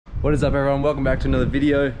What is up, everyone? Welcome back to another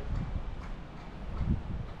video.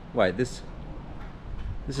 Wait, this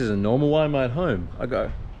isn't normal. Why am I at home? I've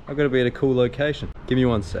got to be at a cool location. Give me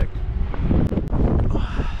one sec.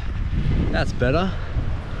 Oh, that's better.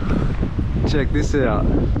 Check this out.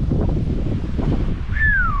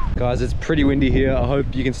 Guys, it's pretty windy here. I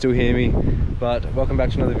hope you can still hear me. But welcome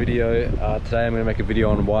back to another video. Today I'm going to make a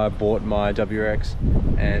video on why I bought my WRX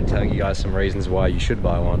and telling you guys some reasons why you should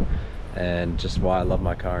buy one, and just why I love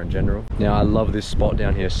my car in general. Now, I love this spot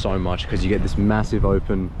down here so much because you get this massive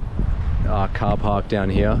open car park down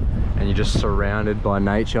here and you're just surrounded by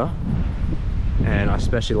nature. And I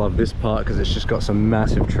especially love this part because it's just got some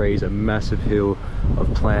massive trees, a massive hill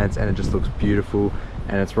of plants, and it just looks beautiful.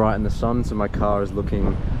 And it's right in the sun, so my car is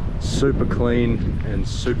looking super clean and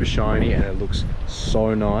super shiny, and it looks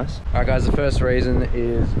so nice. Alright guys, the first reason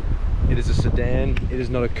is it is a sedan. It is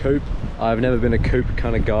not a coupe. I've never been a coupe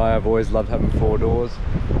kind of guy. I've always loved having 4 doors,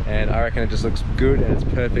 and I reckon it just looks good and it's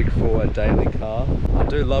perfect for a daily car. I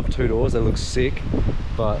do love 2 doors, they look sick,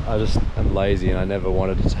 but I just am lazy and I never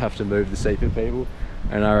wanted to have to move the seat for people,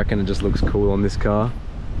 and I reckon it just looks cool on this car,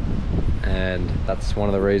 and that's one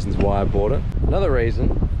of the reasons why I bought it. Another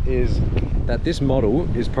reason is that this model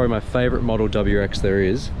is probably my favorite model WRX there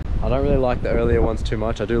is. I don't really like the earlier ones too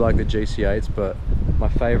much. I do like the GC8s, but my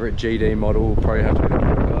favorite GD model will probably have to be the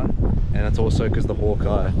Hawkeye, and that's also because the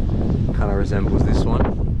Hawkeye kind of resembles this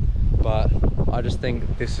one. But I just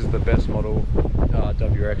think this is the best model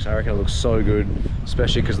WRX. I reckon it looks so good,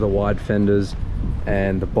 especially because of the wide fenders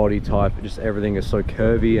and the body type. Just everything is so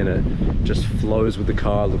curvy and it just flows with the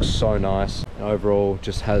car. It looks so nice, and overall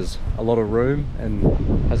just has a lot of room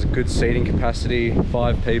and has a good seating capacity.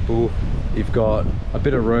 5 people, you've got a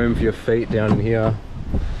bit of room for your feet down in here.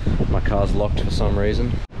 My car's locked for some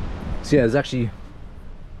reason, so yeah, there's actually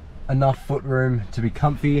enough foot room to be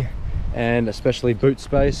comfy, and especially boot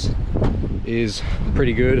space is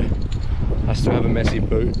pretty good. I still have a messy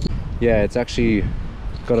boot. Yeah, it's actually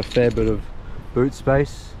got a fair bit of boot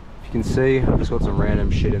space. If you can see, I've just got some random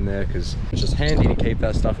shit in there because it's just handy to keep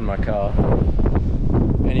that stuff in my car.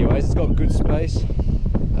 Anyways, it's got good space.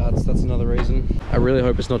 That's another reason. I really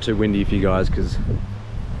hope it's not too windy for you guys because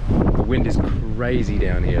the wind is crazy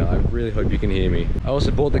down here. I really hope you can hear me. I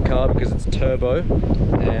also bought the car because it's turbo,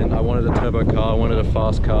 and I wanted a turbo car, I wanted a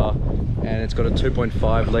fast car, and it's got a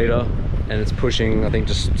 2.5 litre and it's pushing, I think,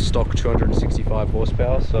 just stock 265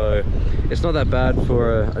 horsepower, so it's not that bad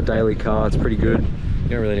for a daily car. It's pretty good.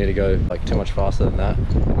 You don't really need to go like too much faster than that,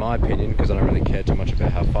 in my opinion, because I don't really care too much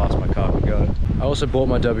about how fast my car can go. I also bought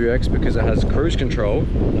my WRX because it has cruise control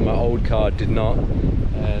and my old car did not,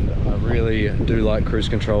 and I really do like cruise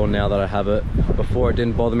control now that I have it. Before it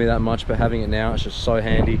didn't bother me that much, but having it now, it's just so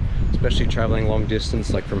handy, especially traveling long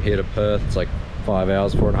distance, like from here to Perth. It's like 5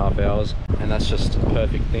 hours, 4.5 hours, and that's just a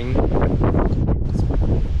perfect thing.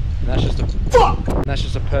 And that's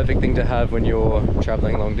just a perfect thing to have when you're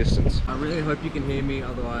traveling long distance. I really hope you can hear me,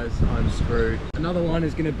 otherwise I'm screwed. Another one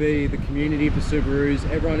is going to be the community for Subarus.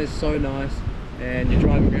 Everyone is so nice, and you're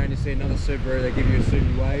driving around, you see another Subaru, they give you a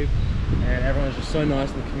Subi wave, and everyone's just so nice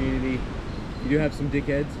in the community. You do have some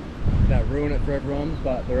dickheads that ruin it for everyone,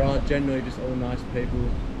 but there are generally just all nice people,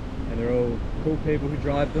 and they're all cool people who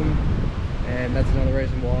drive them, and that's another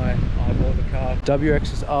reason why I bought the car.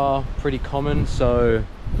 WRXs are pretty common, so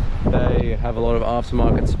they have a lot of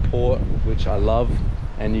aftermarket support, which I love,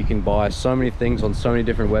 and you can buy so many things on so many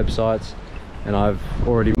different websites, and I've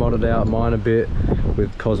already modded out mine a bit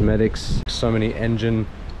with cosmetics. So many engine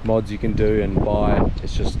mods you can do and buy.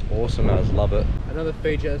 It's just awesome. I just love it. Another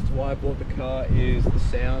feature as to why I bought the car is the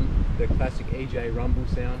sound, the classic EJ rumble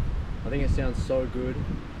sound. I think it sounds so good,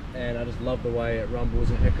 and I just love the way it rumbles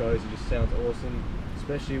and echoes. It just sounds awesome,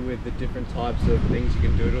 especially with the different types of things you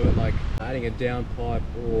can do to it, like adding a downpipe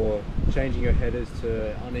or changing your headers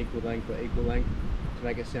to unequal length or equal length to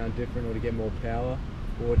make it sound different or to get more power,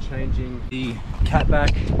 or changing the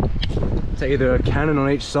catback to either a cannon on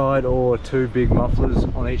each side or 2 big mufflers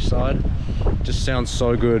on each side. Just sounds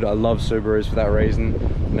so good. I love Subarus for that reason,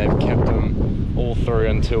 and they've kept them all through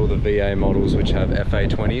until the VA models, which have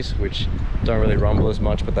FA20s, which don't really rumble as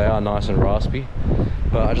much, but they are nice and raspy.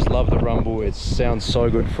 But I just love the rumble. It sounds so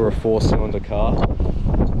good for a 4-cylinder car,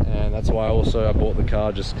 and that's why I bought the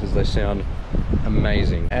car, just because they sound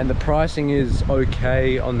amazing. And the pricing is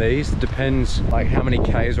okay on these. It depends like how many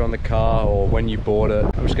Ks are on the car or when you bought it.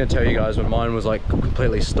 I'm just going to tell you guys, when mine was like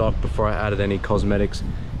completely stock before I added any cosmetics,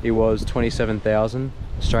 it was 27,000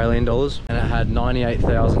 Australian dollars, and it had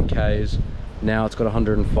 98,000 Ks Now it's got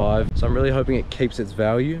 105, so I'm really hoping it keeps its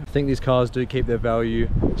value. I think these cars do keep their value,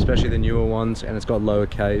 especially the newer ones, and it's got lower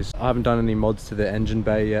Ks. I haven't done any mods to the engine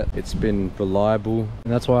bay yet. It's been reliable,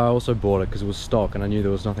 and that's why I also bought it, because it was stock and I knew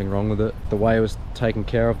there was nothing wrong with it. The way it was taken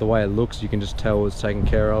care of, the way it looks, you can just tell it was taken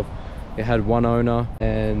care of. It had one owner,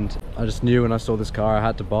 and I just knew when I saw this car I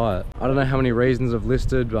had to buy it. I don't know how many reasons I've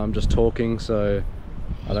listed, but I'm just talking, so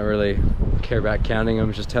I don't really care about counting them.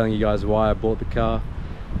 I'm just telling you guys why I bought the car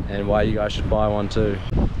and why you guys should buy one too.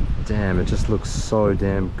 Damn, it just looks so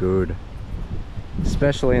damn good,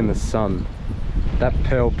 especially in the sun. That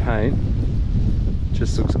pearl paint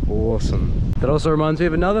just looks awesome. That also reminds me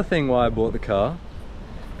of another thing why I bought the car,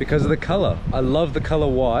 because of the color. I love the color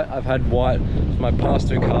white. I've had white for my past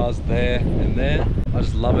two cars, there and there. I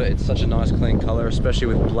just love it. It's such a nice clean color, especially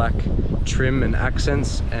with black trim and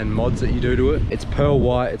accents and mods that you do to it. It's pearl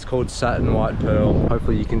white. It's called satin white pearl.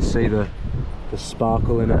 Hopefully you can see the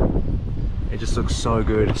sparkle in it. It just looks so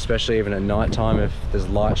good, especially even at night time if there's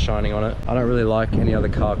light shining on it. I don't really like any other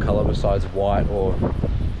car color besides white, or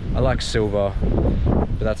I like silver,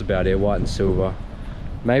 but that's about it, white and silver.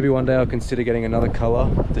 Maybe one day I'll consider getting another color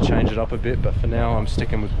to change it up a bit, but for now I'm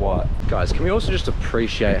sticking with white. Guys, can we also just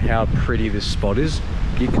appreciate how pretty this spot is?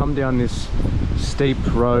 You come down this steep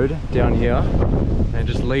road down here and it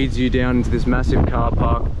just leads you down into this massive car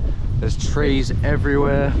park. There's trees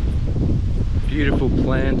everywhere, beautiful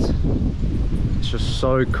plants. It's just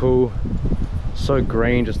so cool, so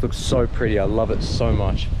green, just looks so pretty. I love it so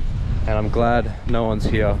much, and I'm glad no one's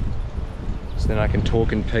here, so then I can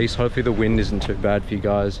talk in peace. Hopefully the wind isn't too bad for you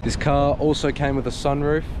guys. This car also came with a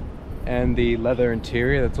sunroof and the leather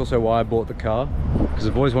interior. That's also why I bought the car, because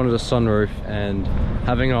I've always wanted a sunroof, and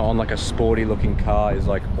having it on like a sporty looking car is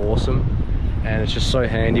like awesome. And it's just so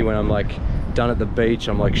handy when I'm like done at the beach,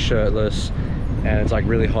 I'm like shirtless and it's like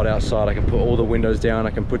really hot outside. I can put all the windows down, I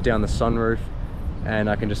can put down the sunroof, and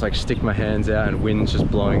I can just like stick my hands out and wind's just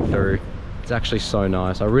blowing through. It's actually so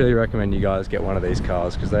nice. I really recommend you guys get one of these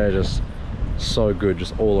cars, because they're just so good,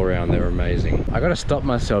 just all around. They're amazing. I gotta stop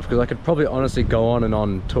myself, because I could probably honestly go on and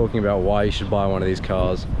on talking about why you should buy one of these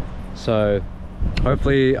cars. So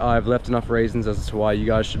hopefully I've left enough reasons as to why you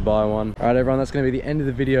guys should buy one. All right everyone, that's going to be the end of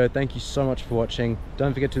the video. Thank you so much for watching.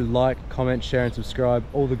 Don't forget to like, comment, share and subscribe,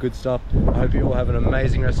 all the good stuff. I hope you all have an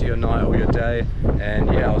amazing rest of your night or your day,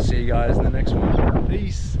 and yeah, I'll see you guys in the next one.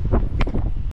 Peace.